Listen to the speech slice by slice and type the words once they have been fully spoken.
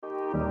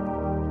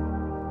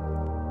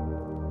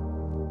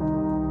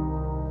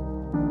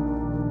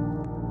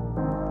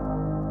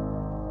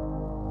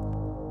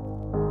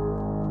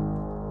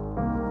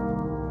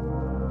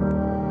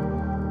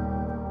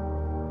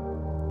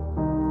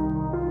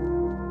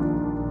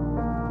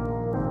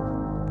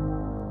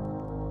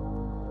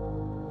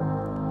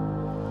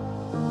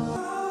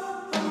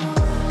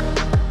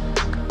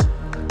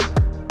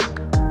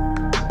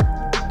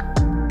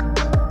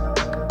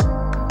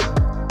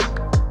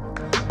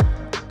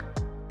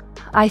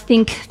I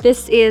think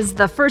this is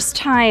the first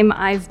time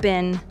I've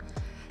been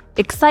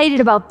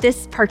excited about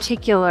this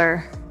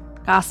particular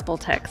gospel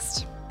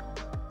text.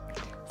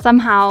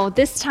 Somehow,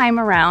 this time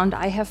around,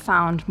 I have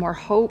found more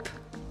hope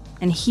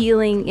and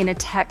healing in a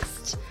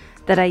text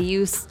that I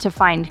used to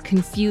find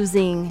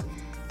confusing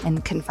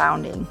and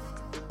confounding.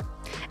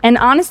 And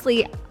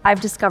honestly,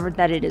 I've discovered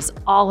that it is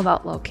all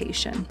about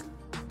location.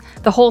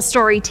 The whole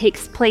story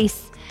takes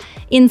place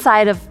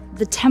inside of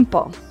the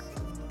temple,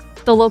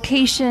 the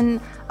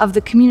location of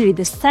the community,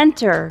 the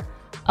center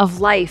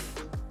of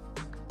life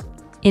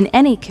in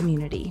any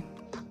community.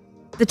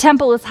 The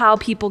temple is how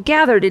people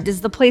gathered. It is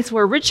the place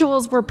where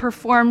rituals were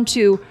performed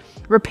to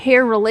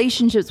repair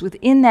relationships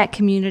within that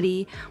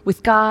community,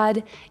 with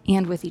God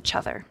and with each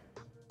other.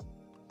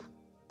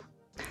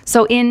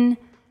 So in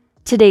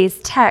today's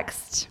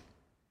text,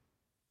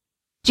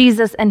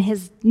 Jesus and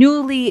his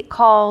newly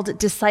called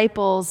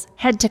disciples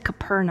head to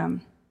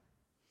Capernaum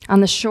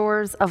on the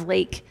shores of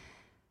Lake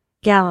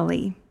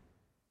Galilee.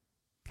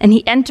 And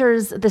he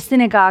enters the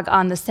synagogue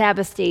on the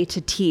Sabbath day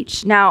to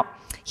teach. Now,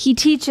 he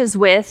teaches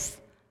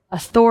with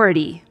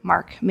authority,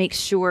 Mark makes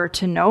sure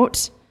to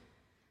note.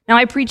 Now,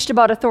 I preached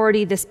about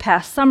authority this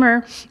past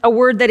summer, a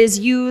word that is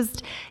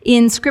used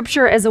in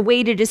Scripture as a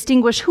way to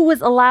distinguish who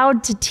was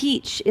allowed to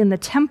teach in the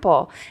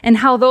temple and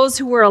how those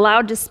who were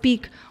allowed to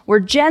speak were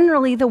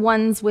generally the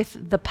ones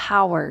with the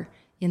power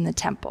in the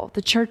temple,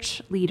 the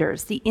church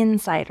leaders, the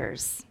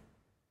insiders.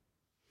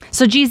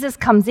 So Jesus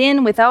comes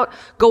in without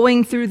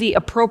going through the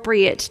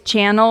appropriate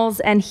channels,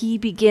 and he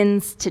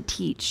begins to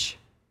teach.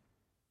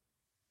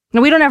 Now,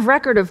 we don't have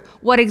record of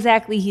what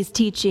exactly he's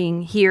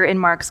teaching here in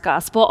Mark's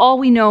gospel. All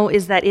we know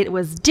is that it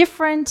was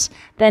different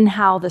than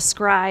how the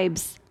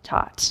scribes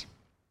taught.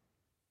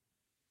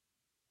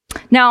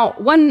 Now,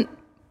 one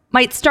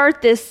might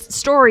start this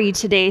story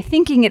today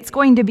thinking it's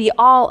going to be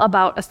all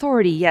about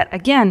authority yet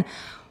again.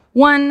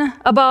 One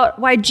about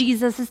why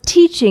Jesus'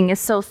 teaching is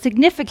so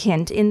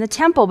significant in the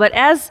temple. But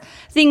as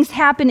things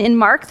happen in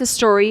Mark, the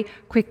story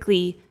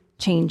quickly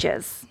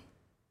changes.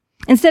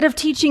 Instead of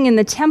teaching in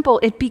the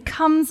temple, it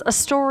becomes a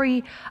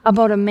story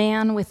about a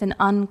man with an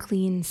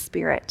unclean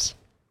spirit.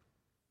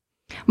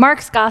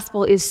 Mark's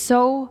gospel is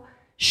so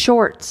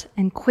short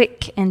and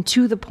quick and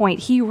to the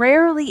point. He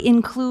rarely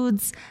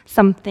includes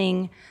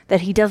something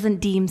that he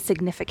doesn't deem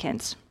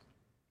significant.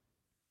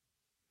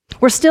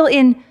 We're still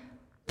in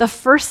the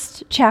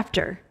first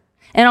chapter.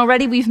 And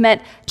already we've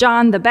met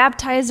John the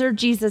Baptizer.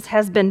 Jesus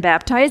has been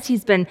baptized.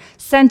 He's been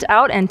sent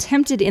out and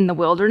tempted in the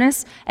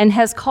wilderness and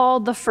has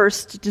called the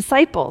first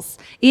disciples.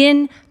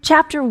 In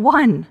chapter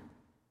 1,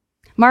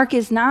 Mark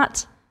is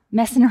not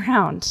messing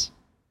around.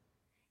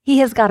 He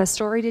has got a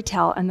story to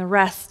tell, and the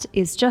rest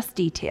is just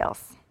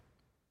details.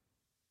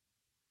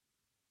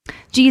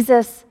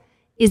 Jesus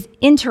is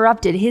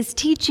interrupted. His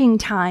teaching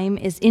time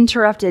is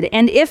interrupted.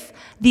 And if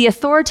the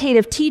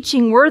authoritative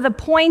teaching were the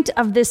point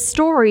of this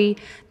story,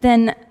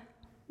 then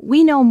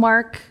we know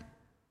Mark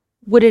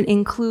wouldn't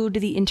include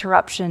the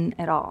interruption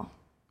at all.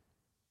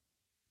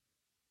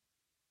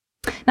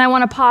 Now I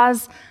want to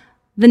pause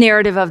the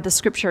narrative of the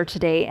scripture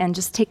today and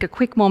just take a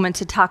quick moment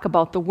to talk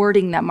about the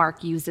wording that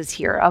Mark uses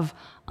here of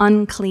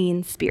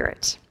unclean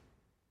spirit.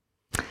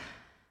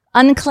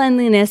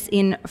 Uncleanliness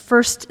in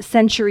first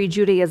century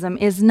Judaism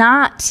is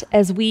not,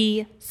 as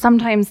we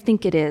sometimes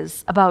think it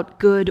is, about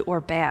good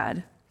or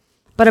bad,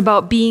 but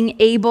about being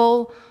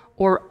able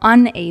or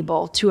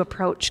unable to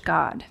approach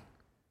God.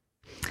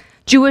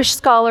 Jewish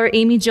scholar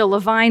Amy Jill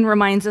Levine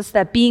reminds us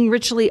that being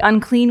ritually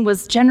unclean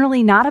was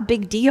generally not a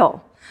big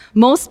deal.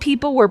 Most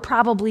people were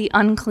probably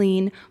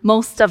unclean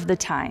most of the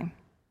time.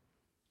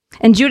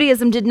 And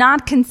Judaism did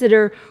not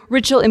consider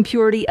ritual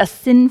impurity a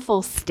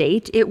sinful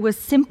state. It was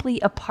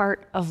simply a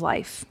part of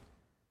life.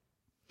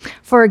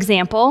 For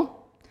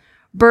example,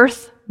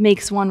 birth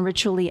makes one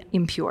ritually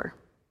impure.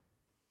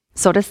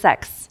 So does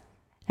sex,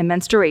 and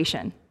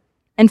menstruation,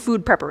 and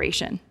food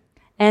preparation,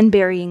 and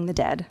burying the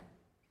dead.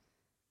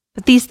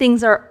 But these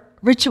things are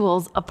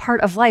rituals, a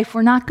part of life.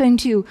 We're not going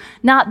to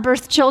not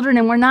birth children,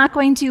 and we're not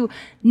going to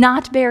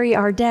not bury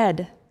our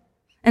dead.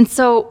 And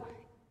so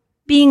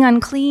being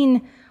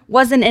unclean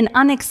wasn't an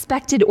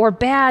unexpected or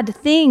bad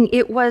thing.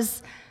 It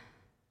was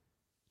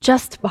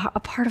just a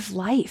part of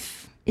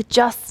life. It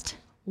just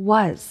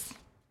was.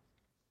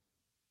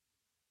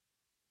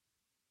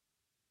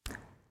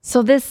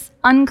 So this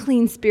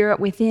unclean spirit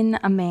within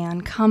a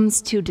man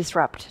comes to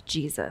disrupt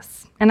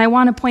Jesus. And I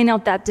want to point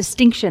out that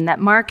distinction that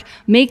Mark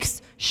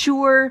makes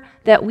sure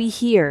that we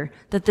hear,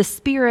 that the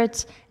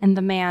spirit and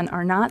the man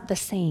are not the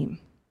same.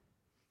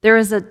 There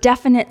is a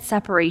definite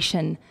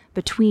separation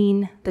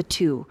between the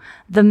two.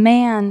 The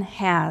man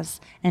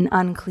has an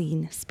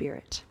unclean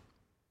spirit.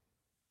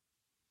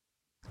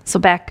 So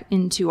back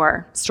into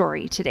our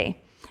story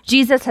today.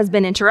 Jesus has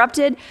been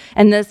interrupted,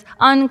 and this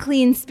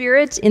unclean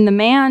spirit in the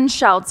man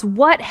shouts,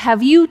 "What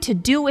have you to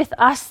do with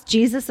us,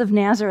 Jesus of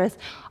Nazareth?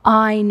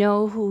 I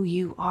know who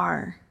you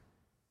are."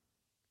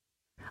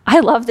 I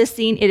love this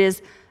scene. It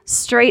is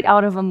straight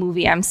out of a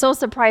movie. I'm so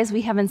surprised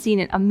we haven't seen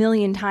it a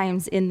million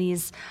times in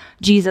these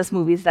Jesus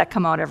movies that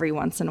come out every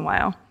once in a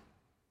while.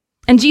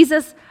 And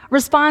Jesus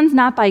responds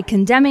not by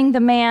condemning the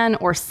man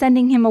or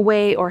sending him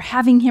away or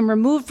having him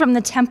removed from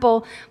the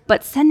temple,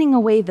 but sending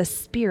away the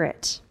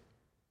spirit.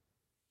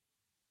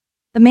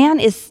 The man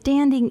is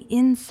standing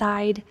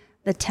inside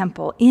the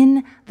temple,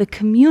 in the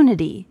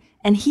community,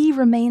 and he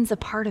remains a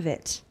part of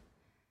it.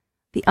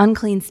 The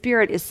unclean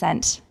spirit is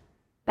sent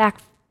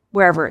back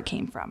wherever it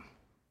came from.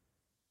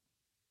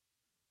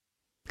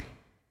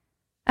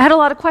 I had a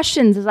lot of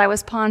questions as I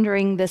was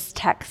pondering this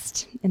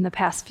text in the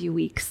past few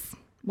weeks.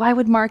 Why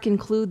would Mark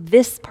include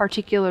this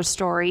particular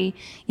story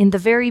in the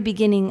very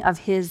beginning of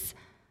his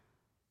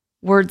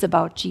words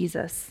about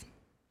Jesus?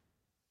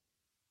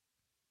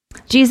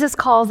 Jesus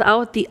calls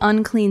out the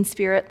unclean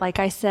spirit, like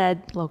I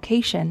said,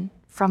 location,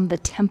 from the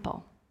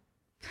temple.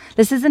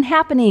 This isn't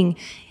happening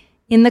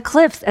in the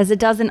cliffs as it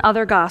does in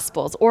other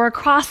gospels, or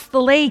across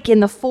the lake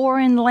in the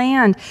foreign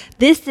land.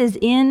 This is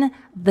in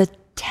the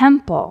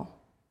temple,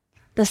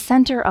 the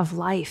center of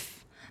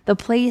life, the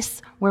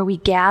place where we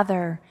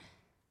gather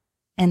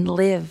and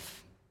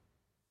live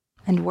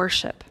and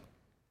worship.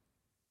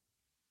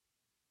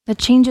 That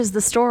changes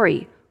the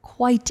story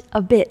quite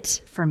a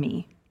bit for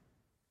me.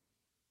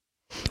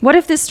 What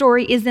if this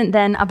story isn't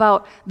then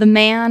about the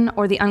man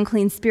or the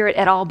unclean spirit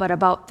at all, but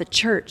about the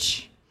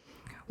church?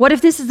 What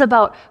if this is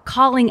about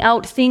calling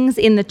out things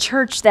in the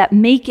church that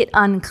make it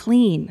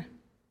unclean?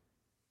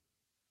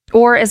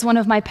 Or as one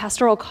of my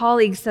pastoral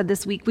colleagues said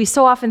this week, we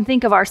so often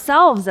think of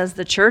ourselves as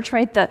the church,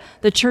 right?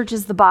 The church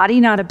is the body,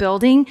 not a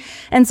building.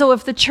 And so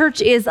if the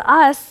church is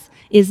us,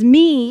 is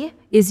me,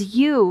 is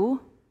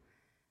you,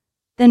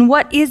 then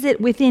what is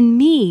it within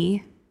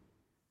me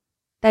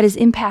that is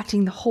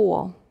impacting the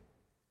whole?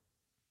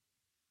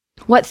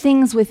 What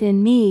things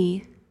within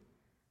me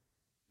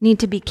need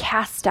to be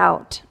cast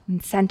out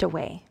and sent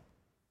away?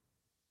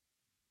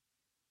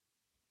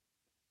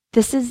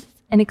 This is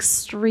an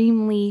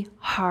extremely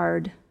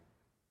hard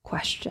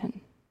question.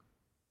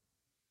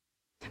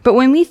 But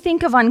when we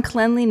think of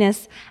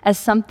uncleanliness as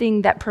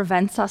something that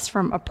prevents us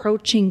from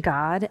approaching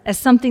God, as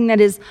something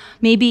that is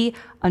maybe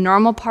a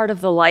normal part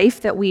of the life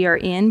that we are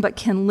in, but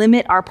can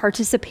limit our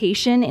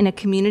participation in a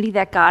community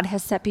that God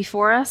has set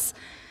before us,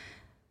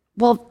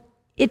 well,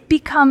 it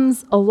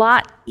becomes a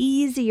lot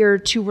easier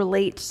to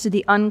relate to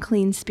the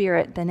unclean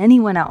spirit than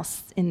anyone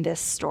else in this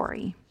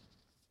story.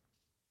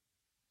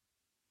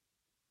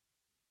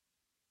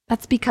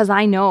 That's because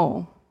I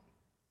know,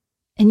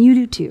 and you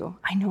do too,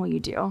 I know you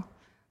do,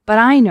 but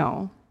I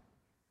know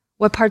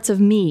what parts of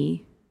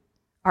me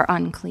are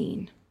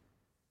unclean.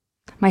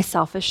 My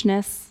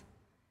selfishness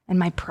and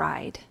my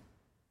pride,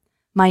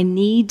 my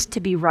need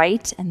to be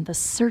right and the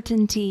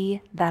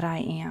certainty that I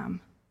am.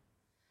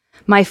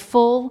 My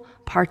full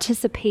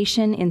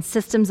participation in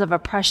systems of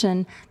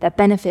oppression that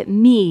benefit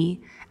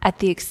me at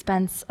the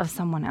expense of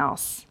someone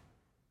else.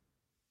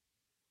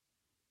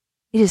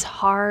 It is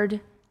hard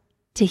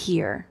to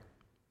hear.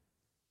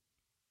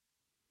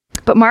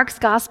 But Mark's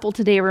gospel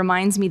today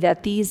reminds me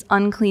that these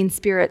unclean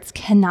spirits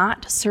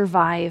cannot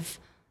survive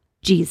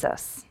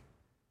Jesus.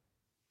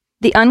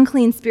 The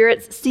unclean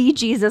spirits see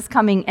Jesus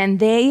coming and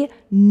they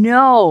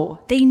know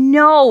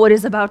what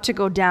is about to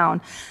go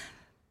down.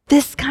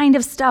 This kind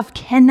of stuff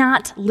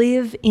cannot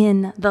live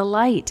in the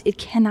light. It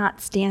cannot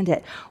stand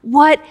it.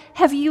 What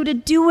have you to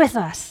do with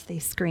us? They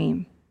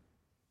scream.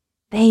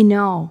 They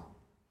know.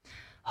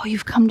 Oh,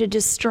 you've come to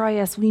destroy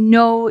us. We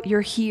know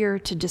you're here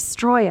to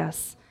destroy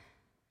us.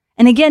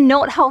 And again,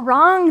 note how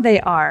wrong they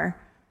are.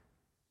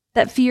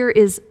 That fear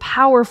is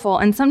powerful,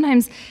 and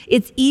sometimes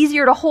it's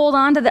easier to hold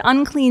on to the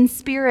unclean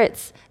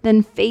spirits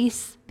than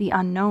face the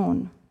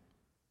unknown.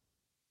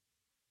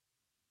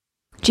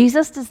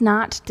 Jesus does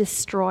not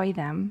destroy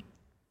them.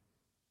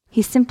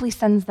 He simply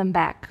sends them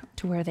back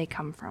to where they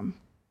come from.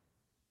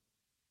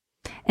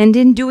 And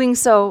in doing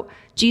so,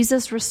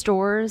 Jesus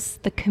restores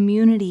the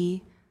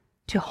community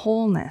to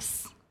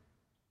wholeness,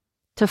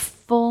 to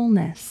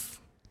fullness.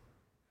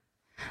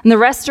 And the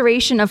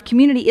restoration of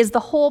community is the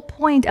whole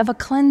point of a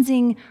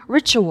cleansing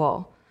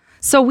ritual.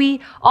 So we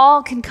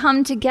all can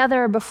come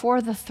together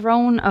before the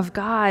throne of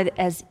God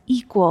as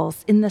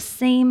equals in the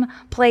same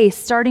place,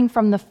 starting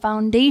from the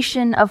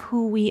foundation of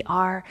who we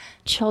are,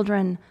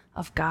 children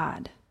of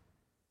God.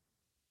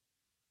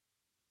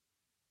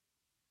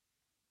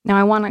 Now,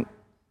 I want to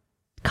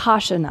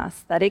caution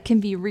us that it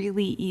can be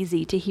really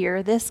easy to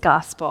hear this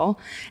gospel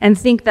and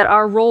think that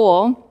our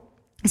role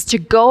is to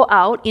go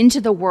out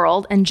into the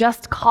world and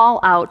just call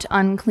out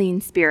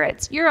unclean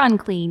spirits. You're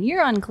unclean,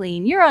 you're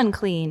unclean, you're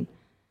unclean.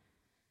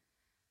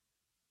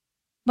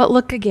 But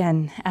look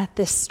again at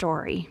this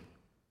story.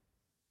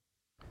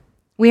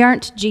 We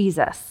aren't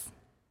Jesus.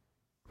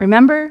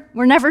 Remember,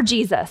 we're never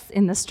Jesus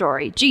in the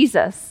story.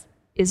 Jesus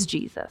is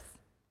Jesus.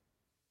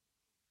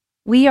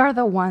 We are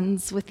the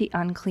ones with the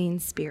unclean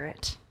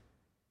spirit.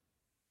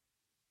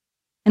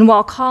 And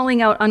while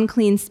calling out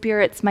unclean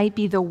spirits might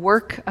be the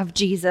work of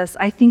Jesus,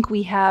 I think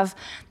we have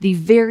the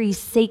very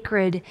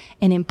sacred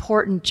and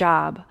important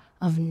job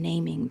of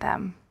naming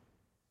them.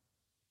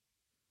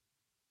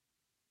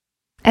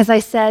 As I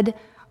said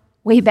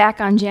way back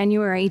on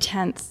January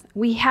 10th,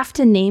 we have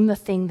to name the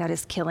thing that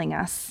is killing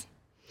us.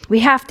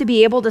 We have to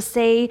be able to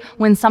say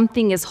when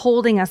something is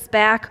holding us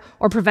back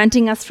or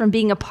preventing us from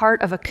being a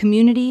part of a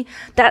community,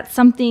 that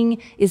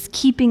something is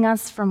keeping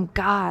us from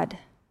God.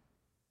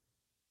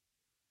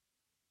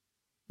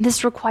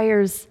 This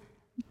requires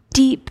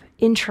deep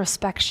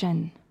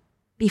introspection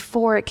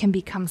before it can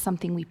become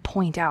something we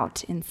point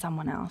out in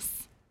someone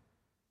else.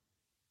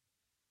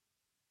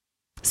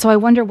 So I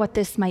wonder what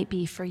this might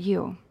be for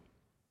you.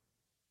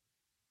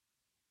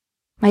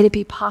 Might it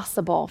be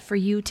possible for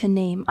you to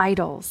name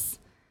idols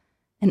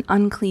and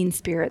unclean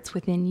spirits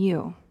within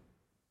you?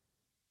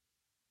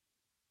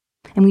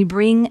 And we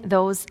bring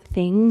those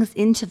things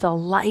into the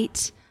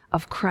light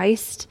of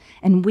Christ,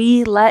 and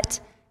we let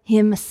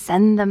Him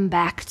send them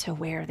back to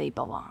where they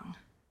belong.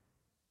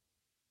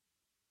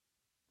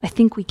 I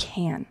think we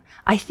can.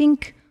 I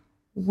think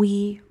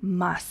we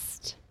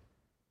must.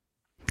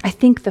 I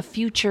think the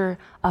future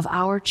of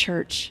our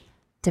church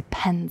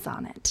depends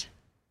on it.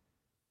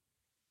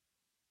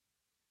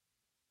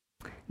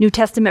 New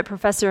Testament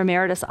professor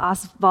emeritus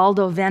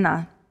Osvaldo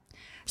Vena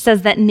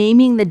says that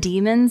naming the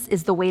demons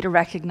is the way to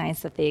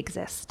recognize that they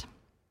exist.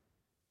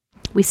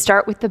 We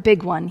start with the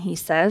big one, he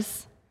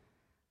says: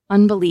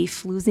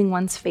 unbelief, losing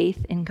one's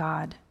faith in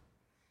God,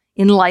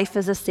 in life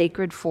as a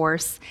sacred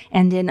force,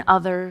 and in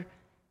other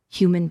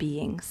human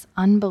beings.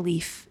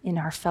 Unbelief in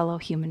our fellow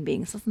human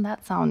beings. Doesn't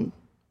that sound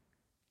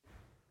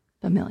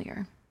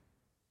familiar?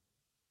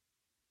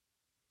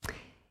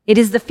 It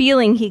is the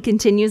feeling, he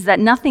continues, that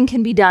nothing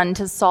can be done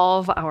to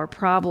solve our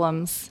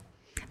problems.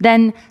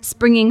 Then,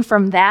 springing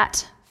from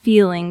that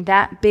feeling,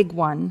 that big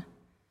one,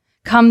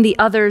 come the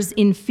others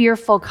in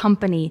fearful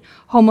company: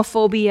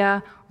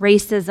 homophobia,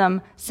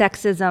 racism,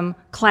 sexism,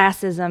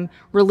 classism,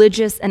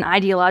 religious and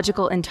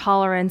ideological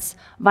intolerance,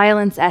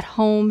 violence at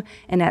home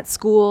and at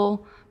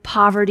school,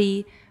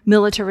 poverty,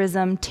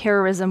 militarism,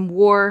 terrorism,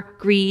 war,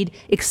 greed,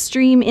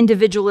 extreme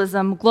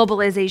individualism,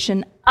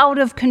 globalization,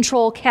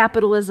 out-of-control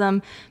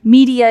capitalism,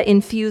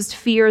 media-infused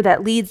fear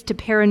that leads to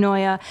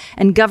paranoia,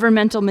 and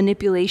governmental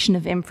manipulation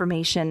of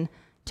information,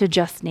 to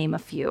just name a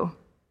few.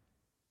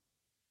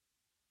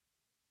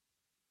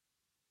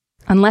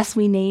 Unless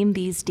we name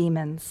these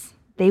demons,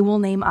 they will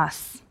name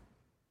us.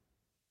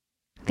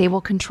 They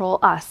will control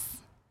us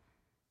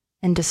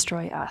and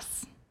destroy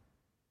us.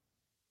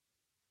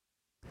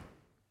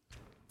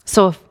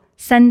 So if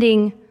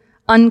sending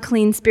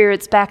unclean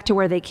spirits back to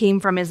where they came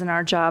from isn't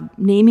our job,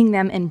 naming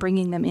them and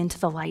bringing them into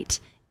the light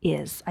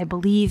is. I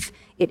believe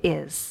it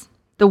is.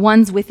 The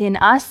ones within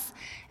us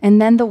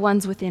and then the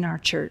ones within our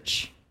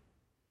church.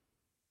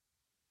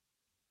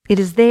 It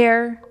is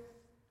there,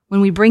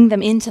 when we bring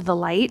them into the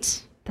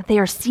light, that they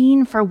are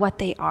seen for what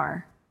they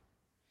are.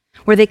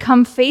 Where they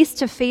come face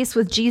to face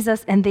with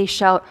Jesus and they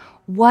shout,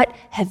 "What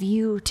have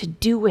you to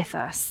do with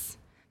us?"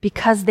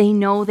 Because they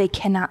know they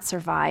cannot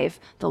survive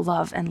the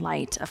love and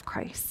light of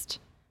Christ.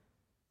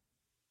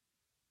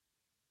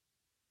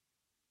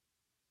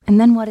 And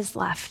then what is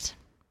left?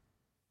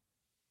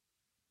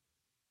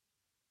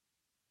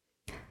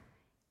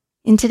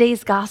 In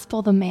today's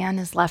gospel, the man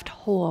is left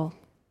whole.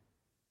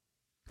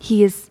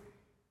 He is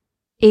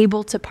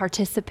able to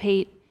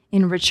participate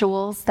in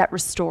rituals that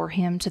restore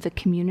him to the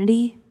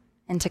community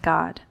and to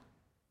God.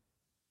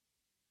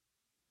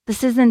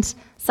 This isn't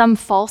some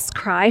false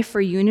cry for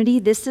unity.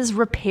 This is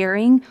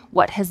repairing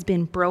what has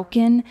been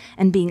broken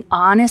and being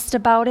honest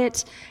about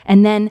it,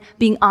 and then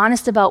being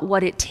honest about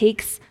what it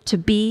takes to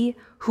be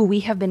who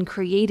we have been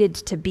created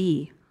to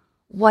be.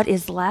 What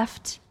is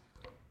left?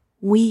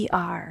 We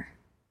are.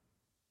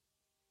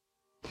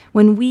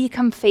 When we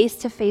come face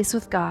to face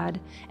with God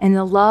and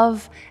the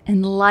love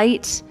and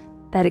light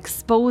that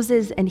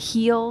exposes and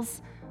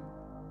heals,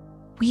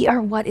 we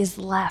are what is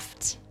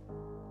left.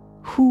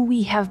 Who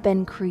we have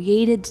been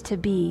created to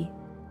be,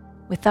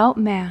 without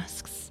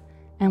masks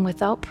and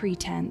without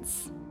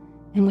pretense,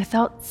 and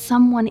without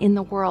someone in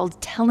the world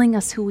telling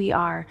us who we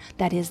are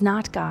that is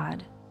not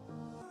God.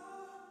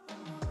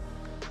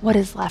 What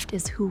is left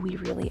is who we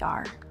really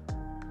are.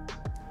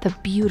 The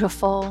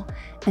beautiful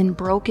and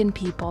broken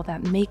people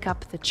that make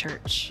up the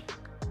church.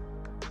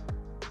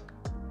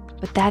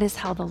 But that is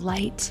how the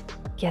light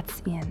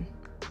gets in,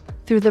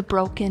 through the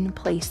broken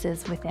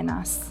places within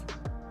us.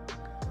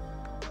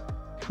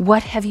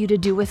 What have you to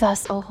do with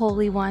us, O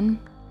Holy One?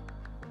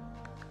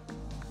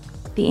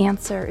 The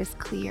answer is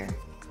clear.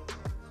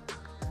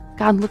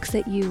 God looks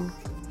at you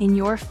in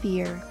your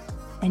fear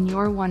and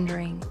your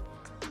wondering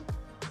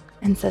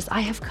and says,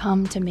 I have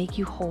come to make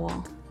you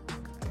whole,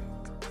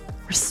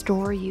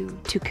 restore you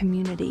to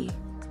community,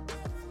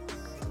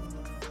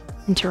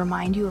 and to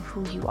remind you of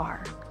who you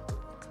are.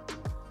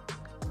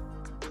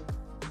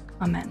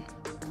 Amen.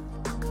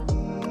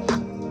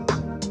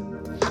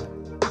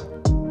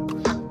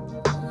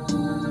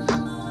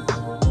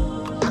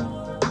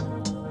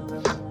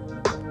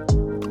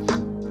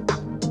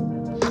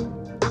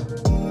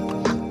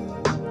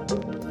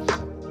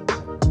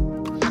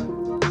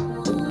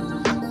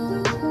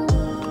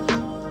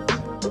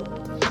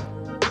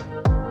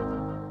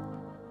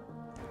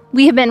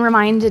 We have been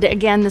reminded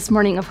again this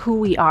morning of who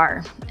we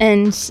are,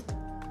 and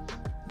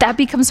that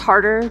becomes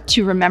harder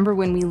to remember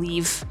when we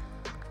leave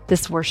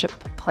this worship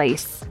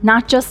place.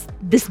 Not just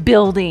this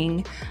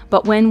building,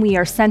 but when we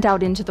are sent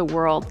out into the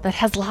world that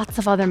has lots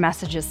of other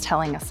messages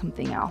telling us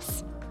something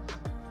else.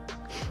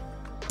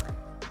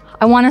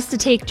 I want us to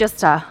take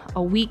just a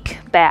week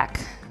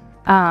back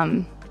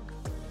to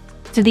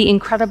the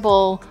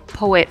incredible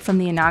poet from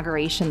the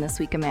inauguration this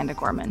week, Amanda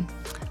Gorman.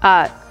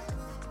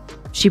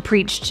 She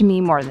preached to me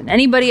more than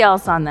anybody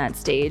else on that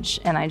stage,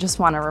 and I just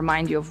want to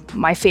remind you of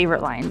my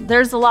favorite line.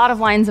 There's a lot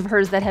of lines of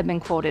hers that have been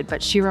quoted,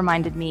 but she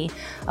reminded me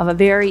of a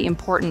very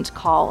important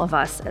call of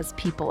us as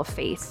people of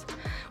faith,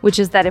 which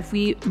is that if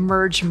we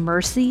merge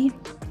mercy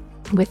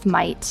with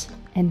might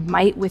and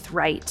might with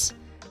right,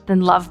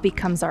 then love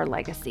becomes our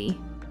legacy.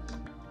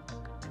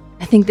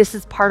 I think this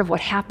is part of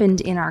what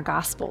happened in our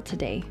gospel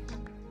today,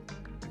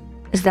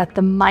 is that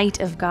the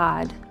might of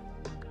God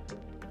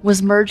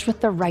was merged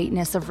with the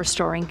rightness of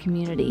restoring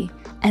community,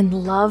 and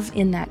love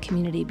in that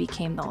community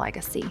became the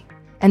legacy.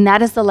 And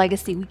that is the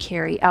legacy we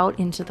carry out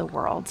into the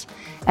world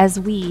as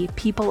we,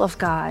 people of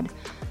God,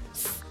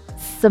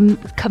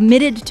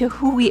 committed to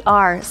who we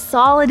are,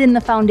 solid in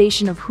the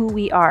foundation of who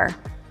we are,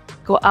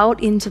 go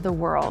out into the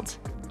world,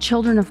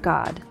 children of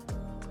God,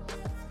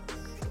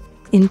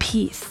 in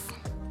peace,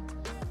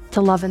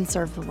 to love and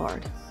serve the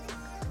Lord.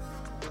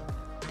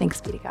 Thanks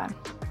be to God.